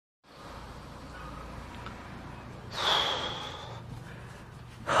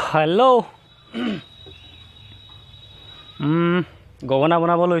Hello' গগনা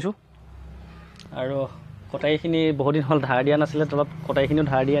বনাব লৈছোঁ আৰু কটাৰীখিনি বহুত দিন হ'ল ধাৰ দিয়া নাছিলে, অলপ কটাৰীখিনিও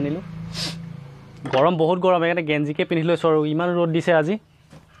ধাৰ দি আনিলোঁ। গৰম বহুত গৰম, সেইকাৰণে গেঞ্জিকে পিন্ধি লৈছোঁ আৰু ইমান ৰ'দ দিছে আজি।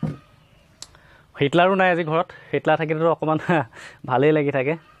 হিটলাৰো নাই আজি ঘৰত, হিটলাৰ থাকিলেতো অকণমান ভালেই লাগি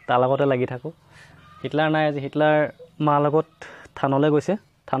থাকে, তাৰ লগতে লাগি থাকোঁ। হিটলাৰ নাই আজি, হিটলাৰ মাৰ লগত থানলৈ গৈছে।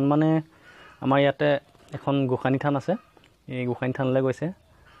 থান মানে আমাৰ ইয়াতে এখন গোসানী থান আছে, এই গোসানী থানলৈ গৈছে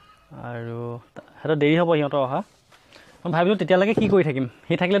আৰু সিহঁতৰ দেৰি হ'ব সিহঁতৰ অহা। মই ভাবিলোঁ তেতিয়ালৈকে কি কৰি থাকিম,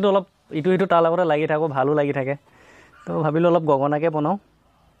 সি থাকিলেতো অলপ ইটো সিটো তাৰ লগতে লাগি থাকোঁ, ভালো লাগি থাকে। তো ভাবিলোঁ অলপ গগনাকে বনাওঁ।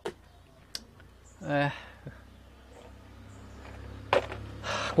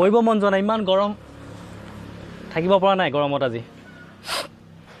 কৰিব মন যোৱা নাই, ইমান গৰম, থাকিব পৰা নাই গৰমত আজি।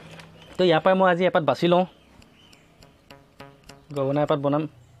 তো ইয়াৰ পৰাই মই আজি এপাত বাছি লওঁ, গগনা এপাত বনাম।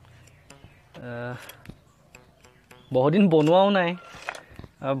 বহুদিন বনোৱাও নাই,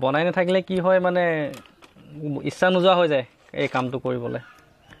 বনাই নাথাকিলে কি হয় মানে ইচ্ছা নোযোৱা হৈ যায় এই কামটো কৰিবলৈ।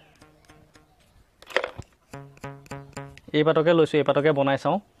 এই পাতকে লৈছোঁ, এই পাতকে বনাই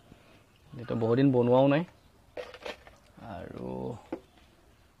চাওঁ, যিটো বহুদিন বনোৱাও নাই। আৰু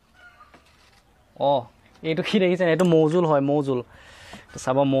এইটো কি দেখিছে, এইটো মৌজোল হয়, মৌজোল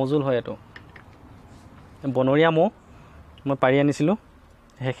চাব, মৌজোল হয় এইটো। বনৰীয়া মৌ মই পাৰি আনিছিলোঁ,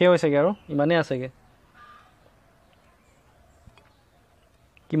 শেষেই হৈছেগৈ আৰু ইমানেই আছেগৈ।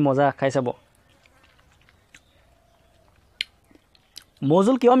 কি মজা, খাই চাব।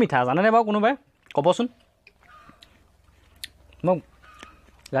 মৌজোল কিয় মিঠা জানেনে বাৰু কোনোবাই ক'বচোন? মোক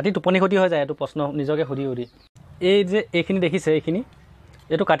ৰাতি টোপনি ক্ষতি হৈ যায় এইটো প্ৰশ্ন নিজকে সুধি সুধি। এই যে এইখিনি দেখিছে,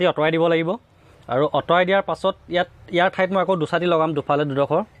 এইটো কাটি আঁতৰাই দিব লাগিব। আৰু আঁতৰাই দিয়াৰ পাছত ইয়াৰ ঠাইত মই আকৌ দুচাটি লগাম, দুফালে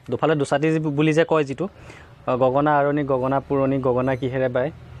দুডোখৰ, দুফালে দুচাটি বুলি যে কয় যিটো, গগনা আৰণি, গগনা পুৰণি, গগনা কিহেৰে বায়,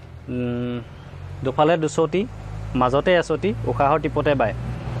 দুফালে দুচটি, মাজতে এচটি, উশাহৰ টিপতে বায়।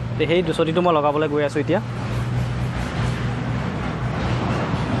 সেই দুচটিটো মই লগাবলৈ গৈ আছোঁ এতিয়া।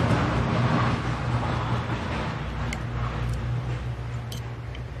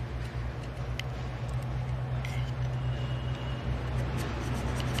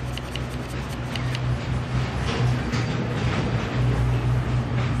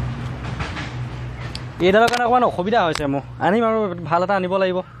 এইডালৰ কাৰণে অকণমান অসুবিধা হৈছে মোৰ, আনিম আৰু ভাল এটা আনিব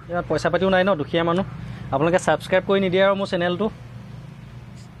লাগিব। ইয়াত পইচা পাতিও নাই ন, দুখীয়া মানুহ। আপোনালোকে ছাবস্ক্ৰাইব কৰি নিদিয়ে আৰু মোৰ চেনেলটো।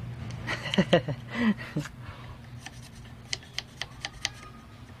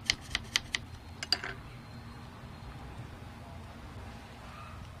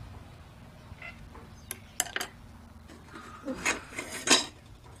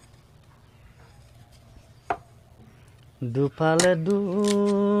 দুফালে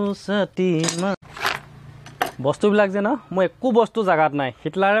দুচাটি বস্তুবিলাক যে ন, মোৰ একো বস্তু জেগাত নাই।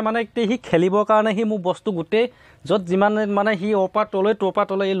 হিটলাৰে মানে সি খেলিবৰ কাৰণে সি মোক বস্তু গোটেই য'ত যিমান মানে সি অ'ৰপৰা তলৈ ত'ৰপৰা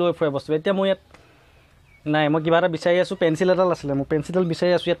তলৈ লৈ ফুৰে বস্তু। এতিয়া মোৰ ইয়াত নাই, মই কিবা এটা বিচাৰি আছোঁ, পেঞ্চিল এডাল আছিলে, মোৰ পেঞ্চিলডাল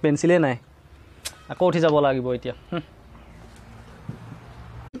বিচাৰি আছোঁ, ইয়াত পেঞ্চিলেই নাই। আকৌ উঠি যাব লাগিব এতিয়া।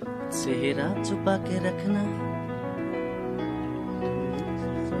 চেহেৰা চুপাকে ৰখনা,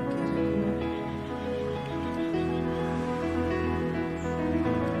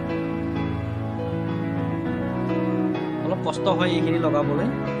 কষ্ট হয় এইখিনি লগাবলৈ।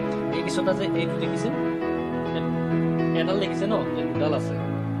 এই পিছতে যে এইটো দেখিছে, এডাল দেখিছে ন, দুডাল আছে।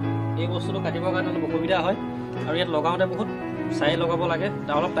 এই বস্তুটো কাটিবৰ কাৰণে অলপ অসুবিধা হয় আৰু ইয়াত লগাওঁতে বহুত চাই লগাব লাগে,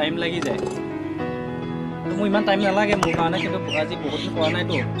 তাৰ অলপ টাইম লাগি যায়। মোৰ ইমান টাইম নালাগে মোৰ কাৰণে, কিন্তু আজি বহুত দিন কৰা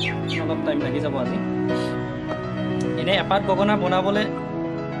নাইতো, অলপ টাইম লাগি যাব আজি। এনেই এপাত গগনা বনাবলৈ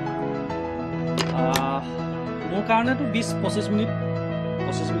মোৰ কাৰণেতো 20-25 মিনিট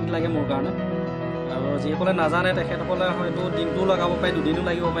লাগে মোৰ কাৰণে। আৰু যিসকলে নাজানে তেখেতসকলে হয়তো দিনটোও লগাব পাৰে, দুদিনো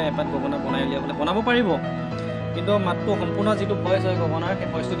লাগিব পাৰে এপাত গগনা বনাই উলিয়াবলৈ। বনাব পাৰিব, কিন্তু মাতটো সম্পূৰ্ণ যিটো ভইচ হয় গগনাৰ, সেই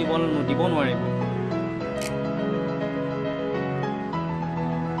ভইচটো দিব নোৱাৰিব।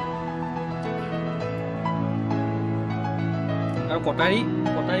 আৰু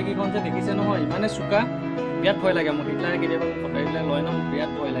কটাৰীকেইখন যে দেখিছে নহয়, ইমানে চোকা, বিৰাট ভয় লাগে মোৰ। হিটলাৰে কেতিয়াবা কটাৰীবিলাক লয় ন, মোৰ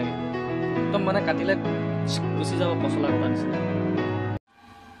বিৰাট ভয় লাগে। একদম মানে কাটিলে গুচি যাব পচলা কটা নিচিনা।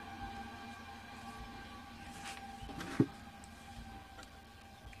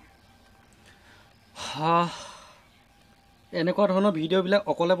 এনেকুৱা ধৰণৰ ভিডিঅ'বিলাক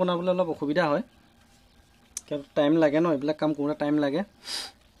অকলে বনাবলৈ অলপ অসুবিধা হয়, কিন্তু টাইম লাগে ন, এইবিলাক কাম কৰোঁতে টাইম লাগে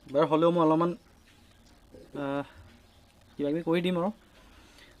বাৰু। হ'লেও মই অলপমান কিবাকিবি কৰি দিম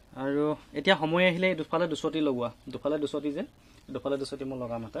আৰু এতিয়া সময় আহিলে দুফালে দুচটি লগোৱা, দুফালে দুচটি মই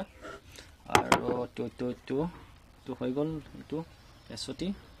লগাম এটা। আৰু এইটো হৈ গ'ল, এইটো এচটি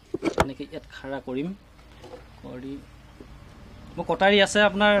এনেকৈ ইয়াত খাৰা কৰিম। মোৰ কটাৰী আছে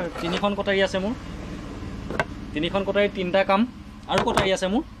আপোনাৰ 3খন কটাৰী আছে মোৰ, 3খন কটাৰী 3টা কাম, আৰু কটাৰী আছে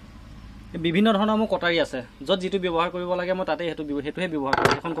মোৰ। বিভিন্ন ধৰণৰ মোৰ কটাৰী আছে, য'ত যিটো ব্যৱহাৰ কৰিব লাগে মই তাতে সেইটোহে ব্যৱহাৰ কৰোঁ,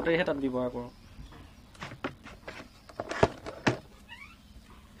 সেইখন কটাৰীহে তাত ব্যৱহাৰ কৰোঁ।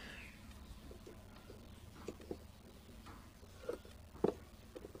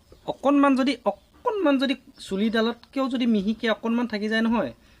 অকণমান যদি চুলিডালতকৈও যদি মিহিকৈ অকণমান থাকি যায়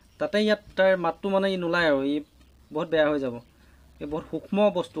নহয়, তাতে ইয়াত তাৰ মাতটো মানে নোলায় আৰু ই বহুত বেয়া হৈ যাব। এই বহুত সূক্ষ্ম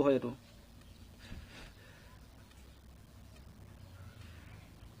বস্তু হয় এইটো।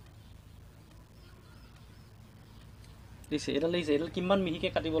 দেখিছে এইডাল কিমান মিহিকৈ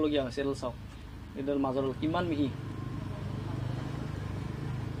কাটিবলগীয়া হৈছে, এইডাল চাওক, এইডাল মাজৰডাল কিমান মিহি।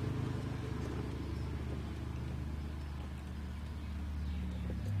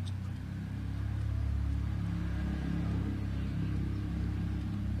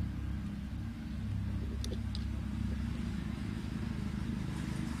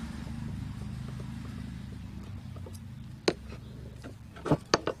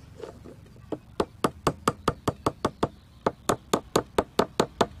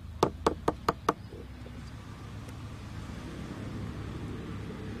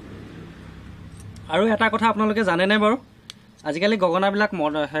 আৰু এটা কথা আপোনালোকে জানেনে বাৰু, আজিকালি গগনাবিলাক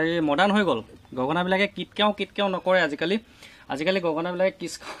মডাৰ্ণ হৈ গ'ল। গগনাবিলাকে কিটকেও নকৰে আজিকালি গগনাবিলাকে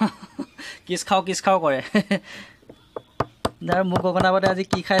কিচ খাওঁ কৰে। মোৰ গগনা বাদে আজি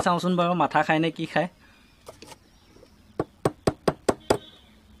কি খাই চাওঁচোন বাৰু, মাথা খায় নে কি খায়।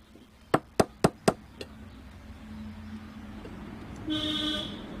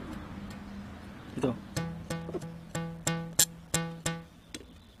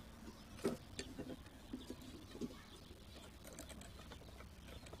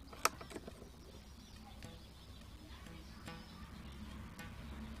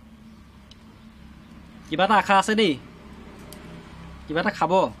 কিবা এটা আশা আছে দেই, কিবা এটা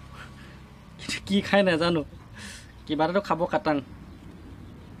খাব, কি খাই নাজানো, কিবা এটাতো খাব খাটাং।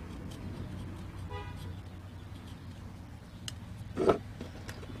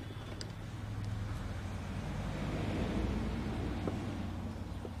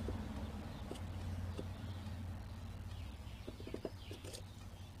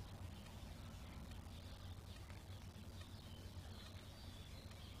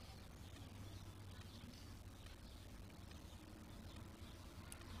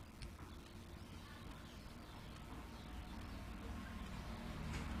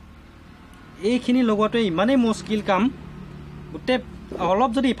 এইখিনি লগোৱাটোৱে ইমানেই মুস্কিল কাম, গোটেই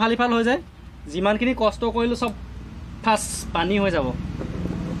অলপ যদি ইফাল সিফাল হৈ যায়, যিমানখিনি কষ্ট কৰিলোঁ চব ফাৰ্ষ্ট পানী হৈ যাব।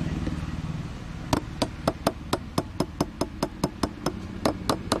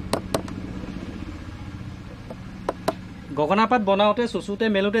 গগনা পাত বনাওঁতে চুচোতে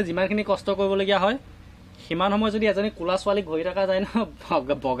মেলোতে যিমানখিনি কষ্ট কৰিবলগীয়া হয়, সিমান সময় যদি এজনী কোলা ছোৱালীক ঘঁহি থকা যায় ন,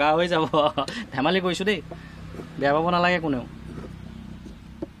 বগা হৈ যাব। ধেমালি কৰিছোঁ দেই, বেয়া পাব নালাগে কোনেও।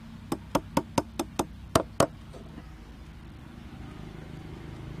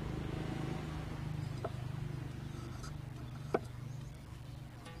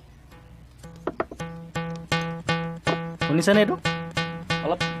 শুনিছেনে? এইটো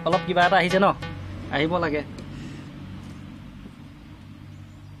অলপ কিবা এটা আহিছে ন, আহিব লাগে।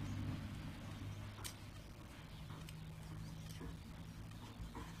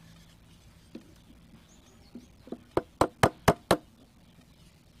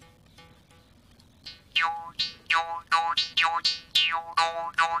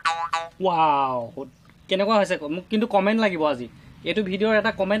 ৱাও, কেনেকুৱা হৈছে মোক কিন্তু কমেণ্ট লাগিব আজি। এইটো ভিডিঅ'ৰ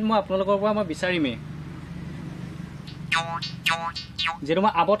এটা কমেণ্ট মই আপোনালোকৰ পৰা মই বিচাৰিমেই। যিহেতু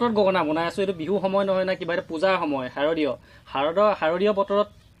মই আৱতৰত গগনা বনাই আছোঁ, এইটো বিহু সময় নহয় না, কিবা এটা পূজাৰ সময়, শাৰদীয় বতৰত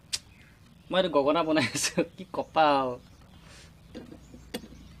মই এইটো গগনা বনাই আছোঁ। কি কপাল।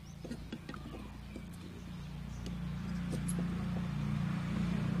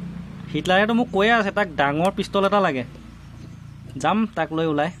 হিটলাৰেতো মোক কৈয়ে আছে তাক ডাঙৰ পিষ্টল এটা লাগে, যাম তাক লৈ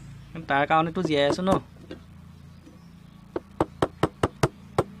ওলাই, তাৰ কাৰণেতো জীয়াই আছোঁ ন।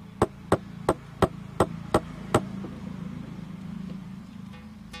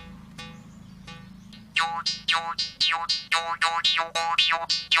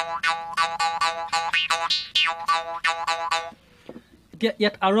 এতিয়া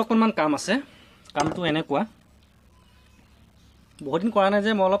ইয়াত আৰু অকণমান কাম আছে। কামটো এনেকুৱা, বহুত দিন কৰা নাই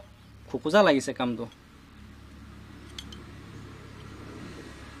যে মই অলপ খোকোজা লাগিছে কামটো।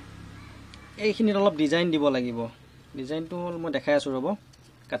 এইখিনিত অলপ ডিজাইন দিব লাগিব। ডিজাইনটো মই দেখাই আছোঁ, ৰ'ব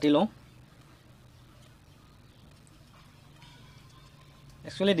কাটি লওঁ।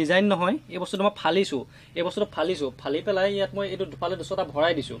 একচুৱেলি ডিজাইন নহয়, এই বস্তুটো মই ফালিছোঁ। ফালি পেলাই ইয়াত মই এইটো দুফালে দুচটা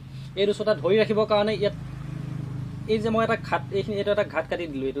ভৰাই দিছোঁ। এই দুচটা ধৰি ৰাখিবৰ কাৰণে ইয়াত এই যে মই এটা ঘাট, এইটো এটা ঘাট কাটি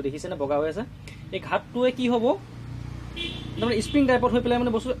দিলোঁ। এইটো দেখিছেনে বগা হৈ আছে? এই ঘাটটোৱে কি হ'ব, তাৰমানে স্প্ৰিং টাইপত হৈ পেলাই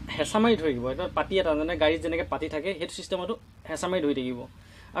মানে বস্তু হেঁচা মাৰি ধৰি থাকিব। এটা পাতি এটা মানে গাড়ীত যেনেকৈ পাতি থাকে সেইটো চিষ্টেমতো হেঁচা মাৰি ধৰি থাকিব।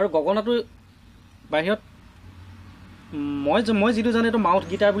 আৰু গগনাটো বাহিৰত মই যিটো জানো এইটো মাউথ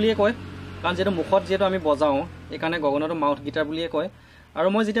গিটাৰ বুলিয়ে কয়, কাৰণ যিহেতু মুখত যিহেতু আমি বজাওঁ সেইকাৰণে গগনাটো মাউথ গিটাৰ বুলিয়ে কয়। আৰু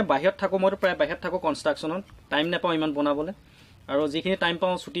মই যেতিয়া বাহিৰত থাকোঁ, মইতো প্ৰায় বাহিৰত থাকোঁ কনষ্ট্ৰাকশ্যনত, টাইম নাপাওঁ ইমান বনাবলৈ। আৰু যিখিনি টাইম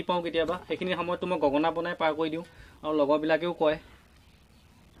পাওঁ ছুটি পাওঁ কেতিয়াবা, সেইখিনি সময়তো মই গগনা বনাই পাৰ কৰি দিওঁ। আৰু লগৰবিলাকেও কয়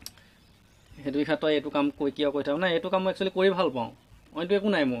সেইটো বিষয়ে তই এইটো কাম কিয় কৰি থাক। নাই, এইটো কাম মই একচুৱেলি কৰি ভাল পাওঁ, অইনটো একো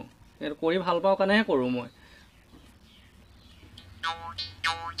নাই মোৰ। এইটো কৰি ভাল পাওঁ কাৰণেহে কৰোঁ মই।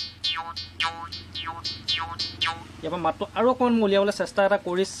 ইয়াৰ পৰা মাতটো আৰু অকণমান মই উলিয়াবলৈ চেষ্টা এটা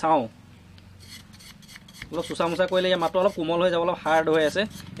কৰি চাওঁ। অলপ চোচা মোচা কৰিলে ইয়াৰ মাতটো অলপ কোমল হৈ যাব, অলপ হাৰ্ড হৈ আছে।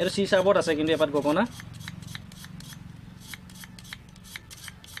 এইটো চি চাৰ্বত আছে কিন্তু এপাত গগনা।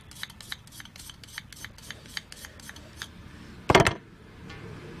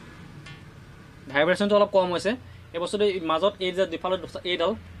 ভাইব্ৰেশ্যনটো অলপ কম হৈছে। এই বস্তুটো মাজত এই যে দুফালে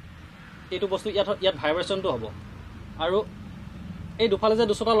এইডাল এইটো বস্তু ইয়াত ভাইব্ৰেশ্যনটো হ'ব। আৰু এই দুফালে যে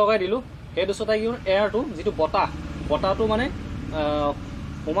দুচটা লগাই দিলোঁ, সেই দুচটা কি এয়াৰটো যিটো বতাহটো মানে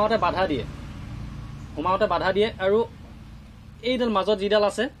সোমাওঁতে বাধা দিয়ে। আৰু এইডাল মাজত যিডাল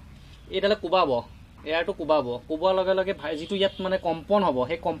আছে এইডালে কোবাব, এয়াৰটো কোবোৱাৰ লগে লগে যিটো ইয়াত মানে কম্পন হ'ব,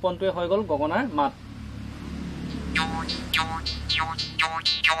 সেই কম্পনটোৱে হৈ গ'ল গগনাৰ মাত।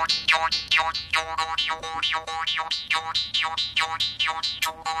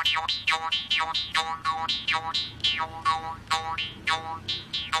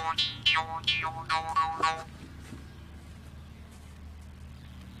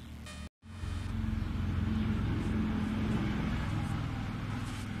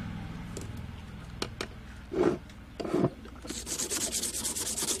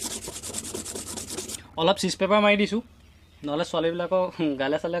 অলপ চিজ পেপাৰ মাৰি দিছোঁ, নহ'লে ছোৱালীবিলাকক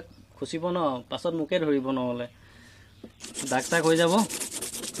গালে চালে খুচিব ন, পাছত মোকে ধৰিব, নহ'লে দাগ চাগ হৈ যাব,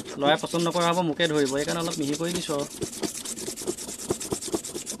 ল'ৰাই পচন্দ নকৰা হ'ব, মোকে ধৰিব। সেইকাৰণে অলপ মিহি কৰি দিছোঁ আৰু।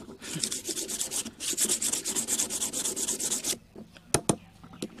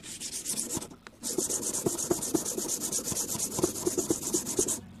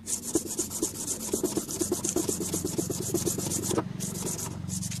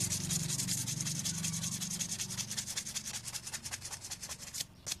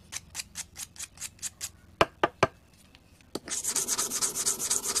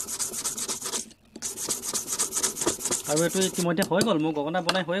 আৰু এইটো ইতিমধ্যে হৈ গ'ল, মোৰ গগনা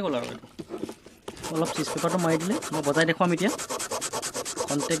বনাই হৈ গ'ল। আৰু এইটো অলপ চিজ পেপাৰটো মাৰি দিলে মই বজাই দেখুৱাম। এতিয়া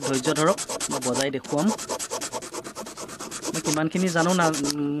কণ্টেক্ট ধৈৰ্য ধৰক, মই বজাই দেখুৱাম। মই কিমানখিনি জানো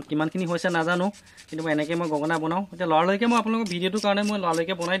কিমানখিনি হৈছে নাজানো, কিন্তু মই এনেকৈ মই গগনা বনাওঁ। এতিয়া লৰালৰিকৈ মই আপোনালোকৰ ভিডিঅ'টোৰ কাৰণে মই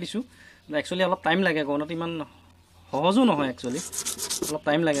লৰালৰিকৈ বনাই দিছোঁ। একচুৱেলি অলপ টাইম লাগে, গগনাটো ইমান সহজো নহয়, একচুৱেলি অলপ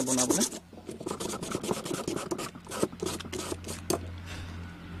টাইম লাগে বনাবলৈ।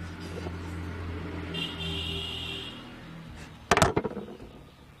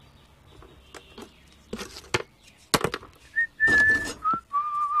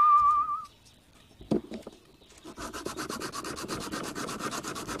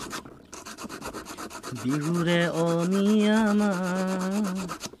 বিহুৰে অনিয়ামা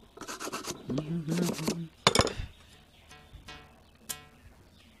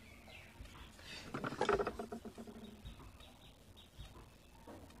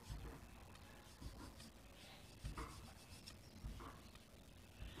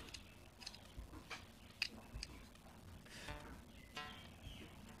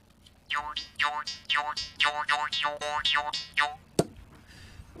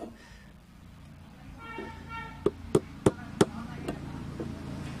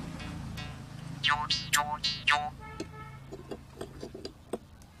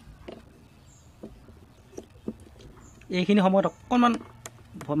এইখিনি সময়ত অকণমান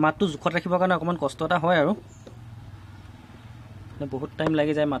মাতটো জোখত ৰাখিবৰ কাৰণে অকণমান কষ্ট এটা হয়, আৰু বহুত টাইম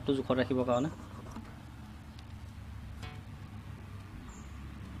লাগি যায় মাতটো জোখত ৰাখিবৰ কাৰণে।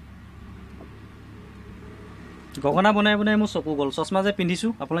 গগনা বনাই বনাই মোৰ চকু গ'ল। চশমা যে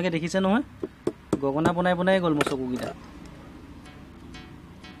পিন্ধিছোঁ আপোনালোকে দেখিছে নহয়, গগনা বনাই বনাই গ'ল মোৰ চকুকেইটা।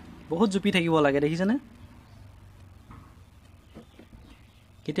 বহুত জুপি থাকিব লাগে, দেখিছেনে?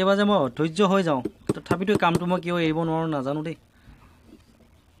 কেতিয়াবা যে মই অধৈৰ্য হৈ যাওঁ, তথাপিতো কামটো মই কিয় এৰিব নোৱাৰোঁ নাজানো দেই।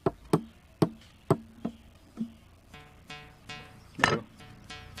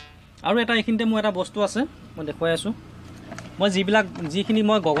 আৰু এটা এইখিনিতে মোৰ এটা বস্তু আছে, মই দেখুৱাই আছোঁ। মই যিখিনি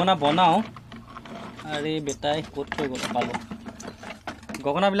মই গগনা বনাওঁ, আৰু এই বেটাই ক'ত থৈ গ'ল পালোঁ।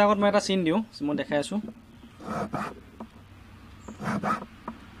 গগনাবিলাকত মই এটা চিন দিওঁ, মই দেখাই আছোঁ।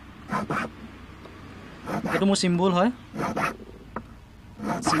 এইটো মোৰ চিম্বল হয়,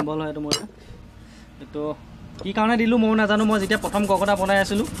 এইটো মোৰ। এইটো কি কাৰণে দিলোঁ ময়ো নাজানো। মই যেতিয়া প্ৰথম গগনা বনাই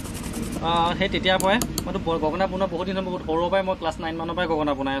আছিলোঁ সেই তেতিয়াৰ পৰাই মইতো গগনা বনোৱা বহুত দিন হ'ল, বহুত সৰুৰ পৰাই মই ক্লাছ 9 মানৰ পৰাই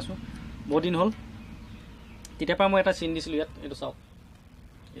গগনা বনাই আছোঁ, বহুত দিন হ'ল। তেতিয়াৰ পৰা মই এটা চিন দিছিলোঁ ইয়াত, এইটো চাওক,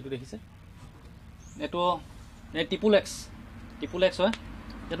 এইটো দেখিছে, এইটো এই টিপুল এক্স হয়।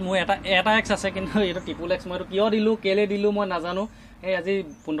 এইটো মোৰ এটা এক্স আছে, কিন্তু এইটো টিপুল এক্স। মই এইটো কিয় দিলোঁ, কেলৈ দিলোঁ মই নাজানো। এই আজি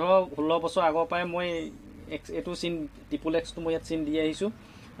 15-16 বছৰ আগৰ পৰাই মই এইটো চিন টিপুল এক্সটো মই ইয়াত চিন দি আহিছোঁ।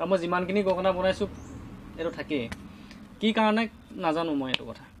 আৰু মই যিমানখিনি গগনা বনাইছোঁ এইটো থাকেই। কি কাৰণে নাজানো মই এইটো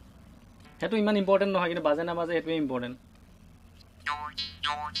কথা, সেইটো ইমান ইম্পৰ্টেণ্ট নহয়, কিন্তু বাজে নাবাজে সেইটোৱে ইম্পৰ্টেণ্ট।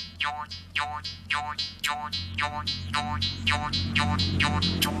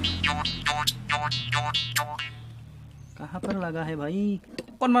 কাহা पर लगा है भाई,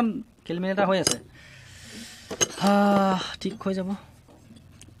 অকণমান খেলিমেলি এটা হৈ আছে, ঠিক হৈ যাব।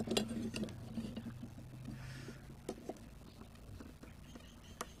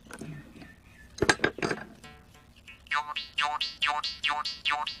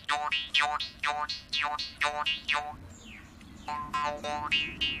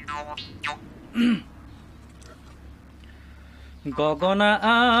 গগনা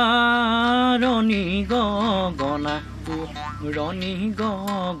আৰণি গগনা পুৰণি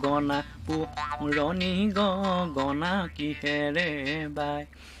গগনা পুৰণি গগনা কিহেৰে বাই,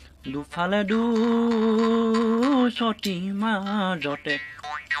 দুফালে চতি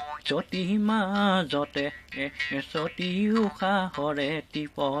মাজতে চতি উশাহৰে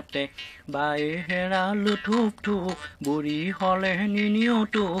টিপতে, বাই হেৰালো থুপ থুপ বুঢ়ী হলে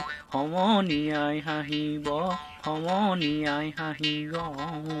নিনিওতো, সমনীয়াই হাঁহিব সমনীয়াই হাঁহিব।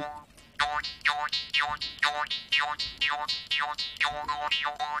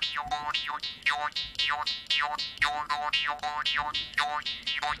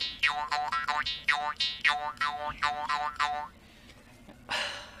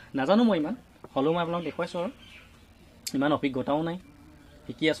 নাজানো মই ইমান, হ'লেও মই আপোনাক দেখুৱাইছোঁ আৰু ইমান অভিজ্ঞতাও নাই।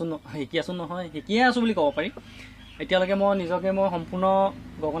 শিকিয়ে আছোঁ বুলি ক'ব পাৰি। এতিয়ালৈকে মই নিজকে সম্পূৰ্ণ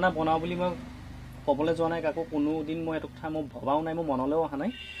গগনা বনাওঁ বুলি মই ক'বলৈ যোৱা নাই কাকো, কোনো দিন মই এইটো কথা মই ভবাও নাই, মোৰ মনলৈও অহা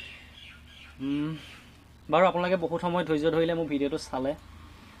নাই। বাৰু আপোনালোকে বহুত সময় ধৈৰ্য ধৰিলে মোৰ ভিডিঅ'টো চালে,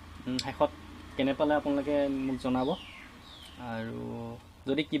 শেষত কেনে পালে আপোনালোকে মোক জনাব। আৰু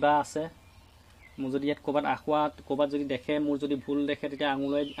যদি কিবা আছে, মোৰ যদি ইয়াত ক'ৰবাত যদি দেখে, মোৰ যদি ভুল দেখে, তেতিয়া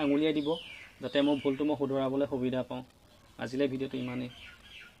আঙুলিয়াই দিব, যাতে মোৰ ভুলটো মই শুধৰাবলৈ সুবিধা পাওঁ। আজিলৈ ভিডিঅ'টো ইমানেই।